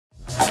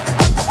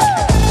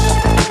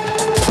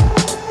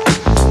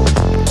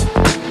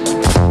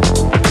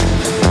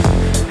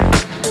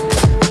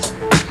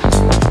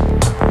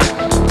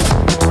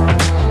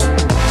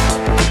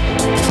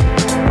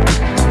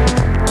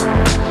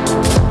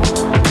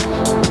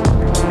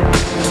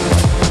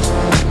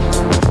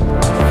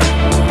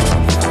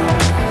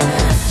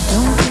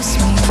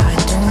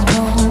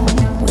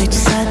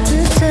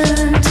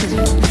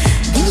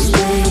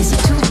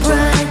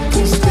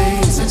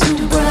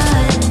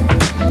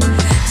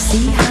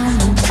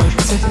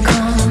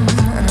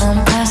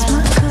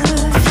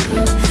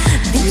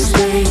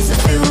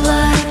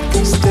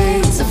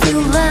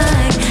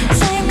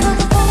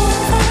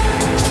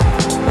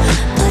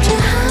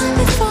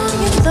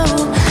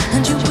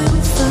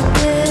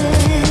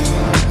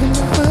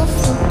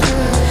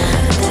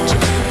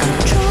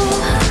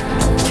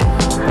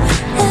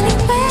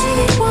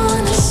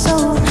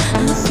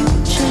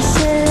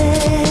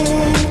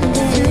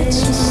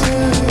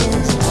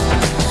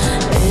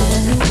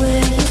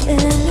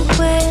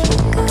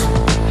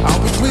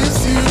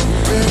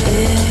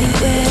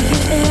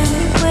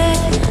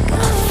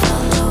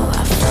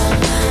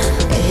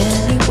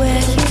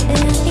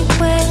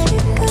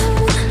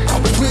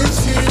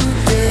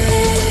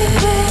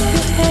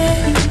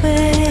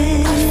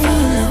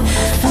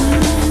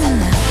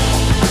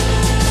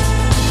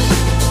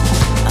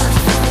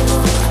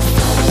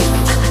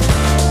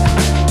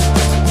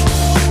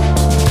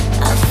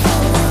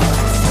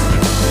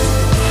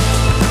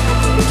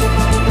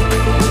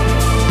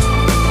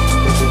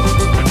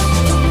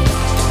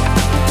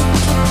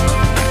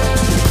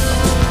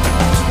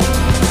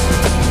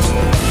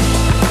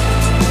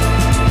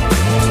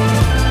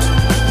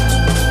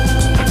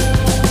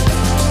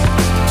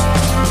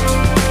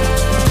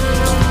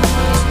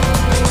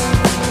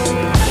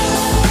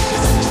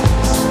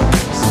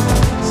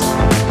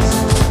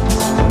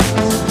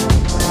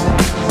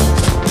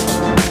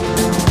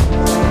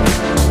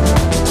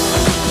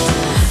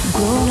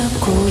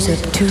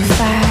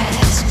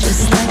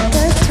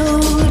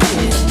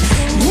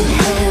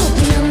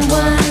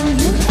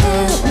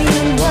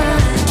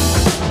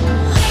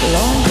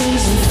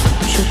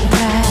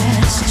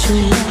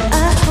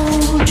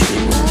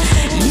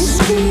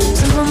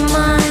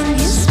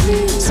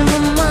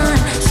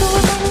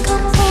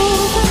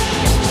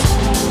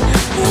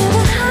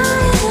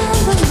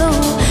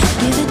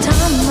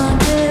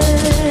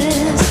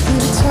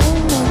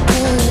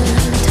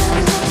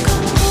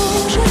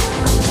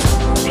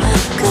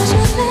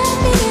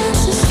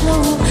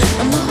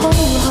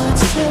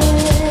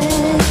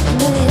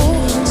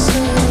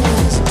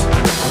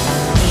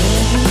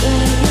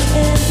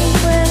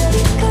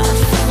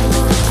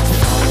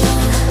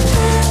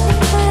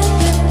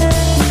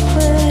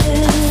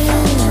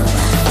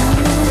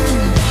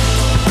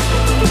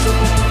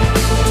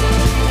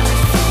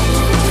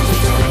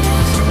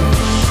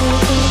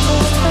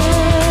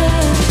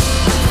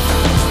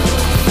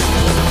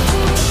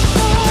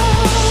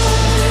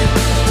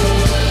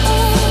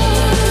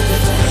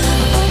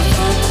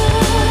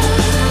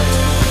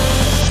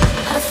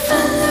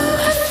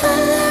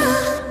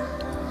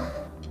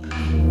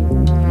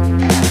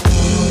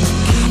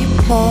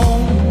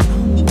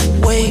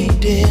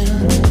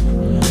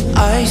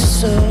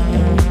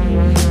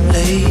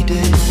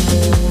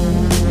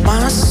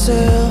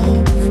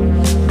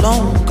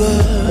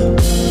longer.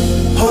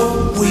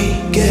 Hope we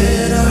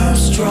get out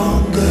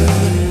stronger.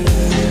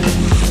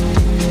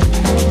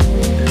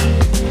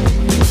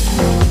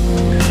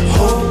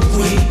 Hope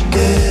we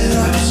get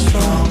out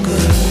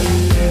stronger.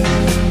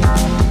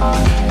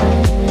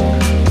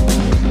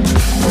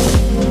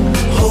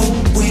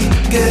 Hope we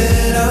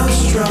get out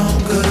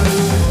stronger.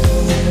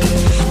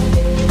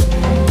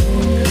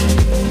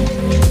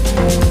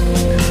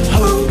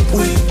 Hope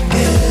we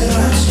get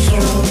out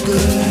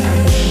stronger.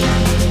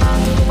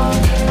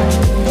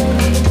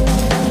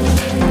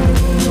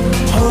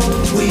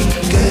 Hope we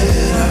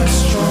get out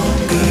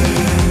stronger.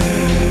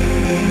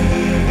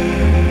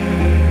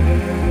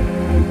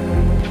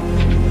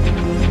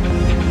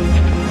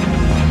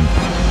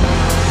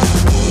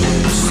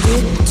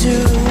 Stick to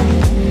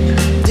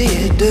the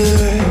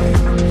dirt,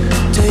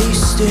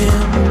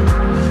 tasting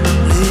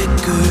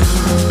liquor.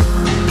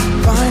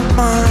 Find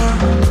my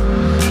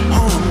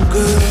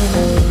hunger.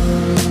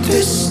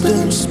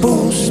 Distance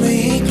pulls me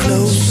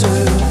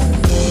closer.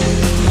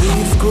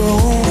 We've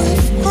grown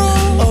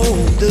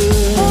older.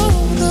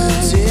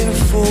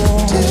 Tearful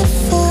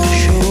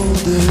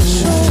shoulders.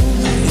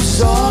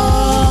 It's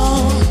all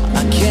I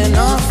can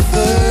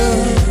offer.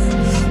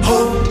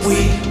 Hope we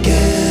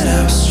get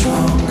out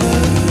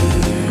stronger.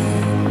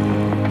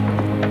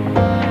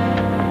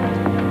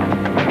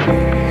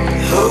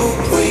 Hope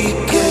we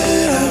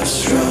get out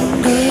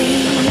stronger.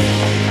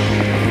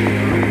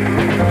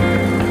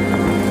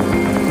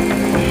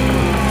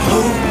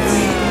 Hope we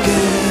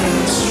get out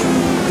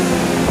stronger.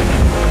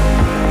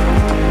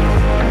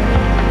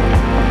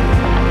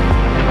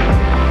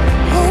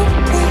 Hope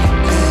we get out stronger. Hope we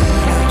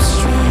get out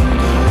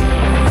stronger.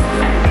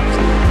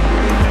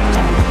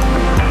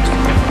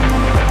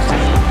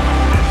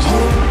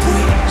 Hope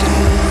we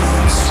get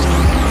out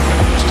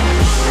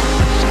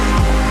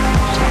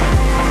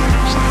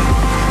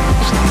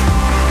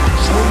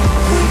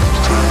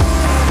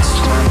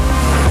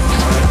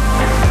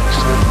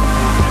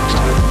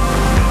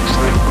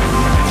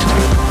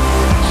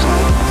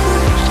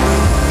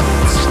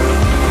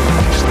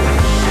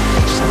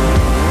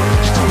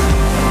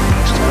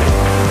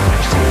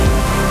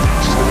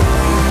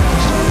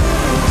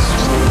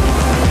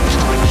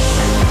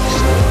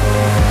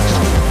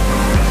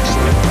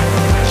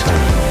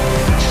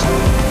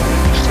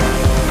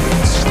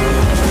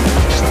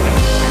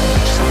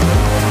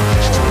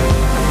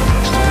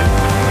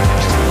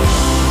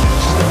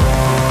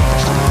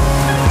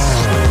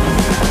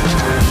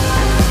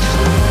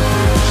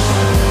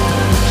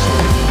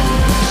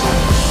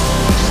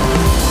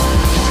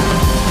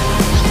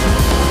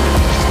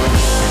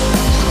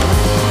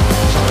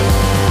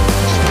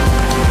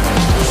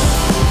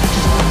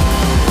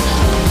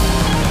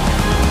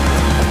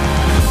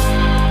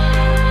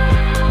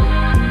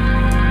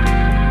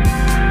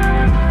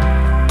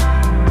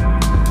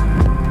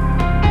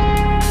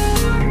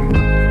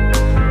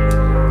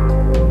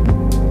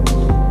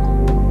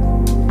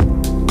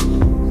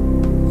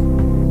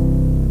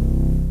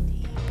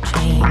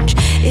change,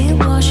 it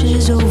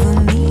washes over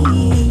me.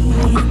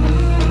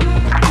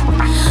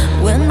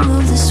 When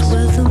will this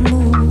weather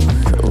move?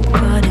 Oh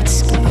God, it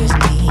scares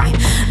me.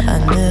 I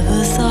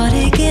never thought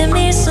it'd get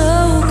me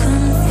so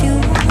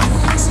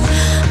confused.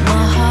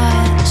 My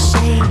heart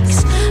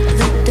shakes,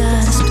 the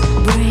dust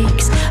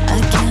breaks. I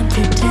can't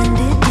pretend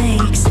it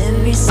makes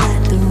every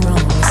side the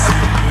wrong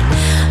side.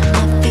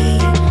 My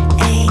feet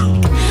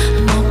ache,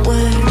 my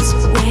words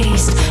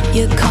waste.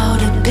 You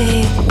caught a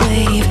big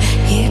wave,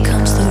 here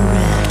comes the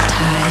red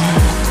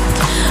tide.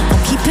 I'm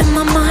keeping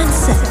my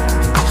mindset,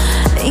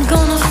 ain't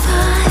gonna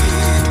fight.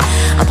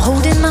 I'm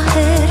holding my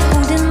head,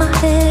 holding my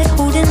head,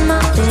 holding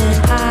my head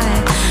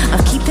high.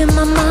 I'm keeping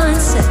my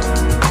mindset,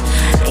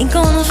 ain't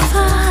gonna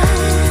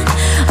fight.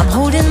 I'm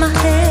holding my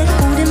head,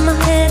 holding my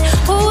head,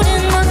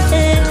 holding my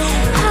head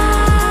high.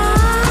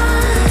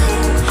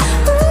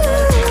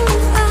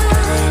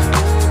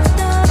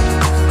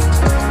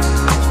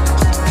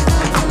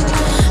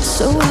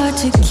 So hard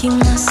to keep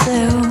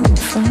myself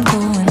from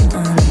going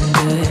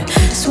under.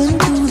 Swim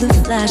through the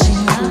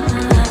flashing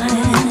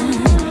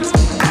lights.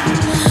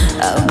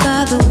 Out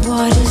by the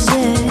water's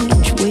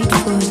edge, wait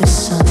for the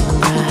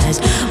sunrise.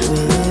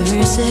 With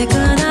every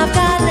second I've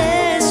got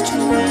less to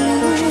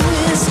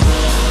lose.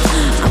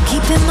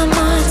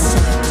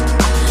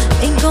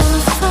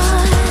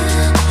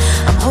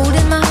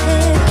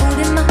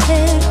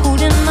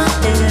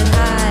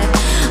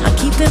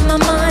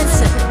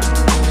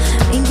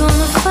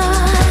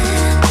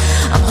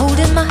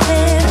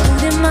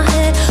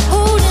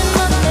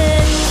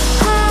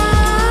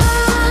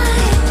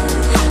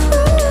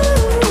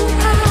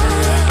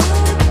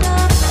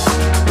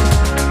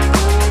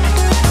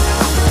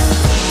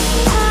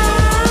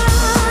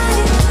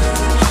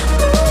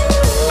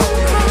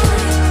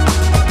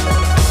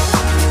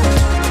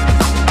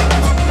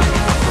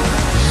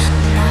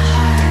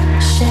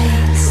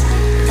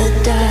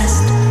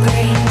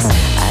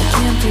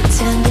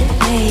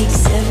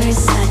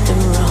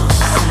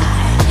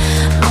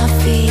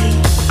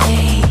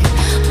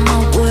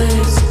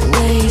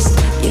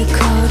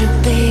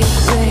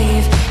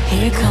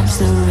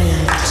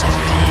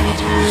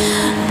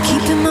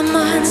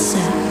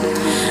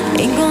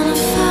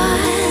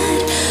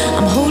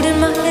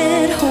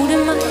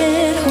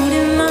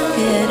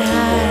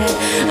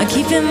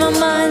 keeping my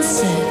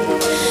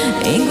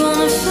mindset. Ain't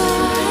gonna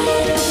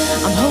fight.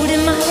 I'm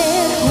holding my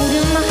head,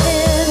 holding my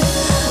head.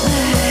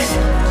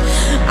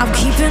 I'm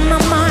keeping my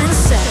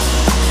mindset.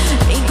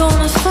 Ain't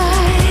gonna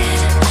fight.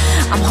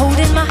 I'm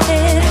holding my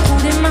head,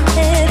 holding my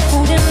head,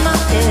 holding my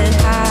head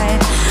high.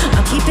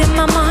 I'm keeping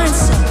my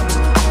mindset.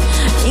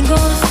 Ain't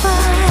gonna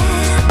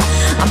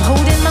fight. I'm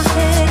holding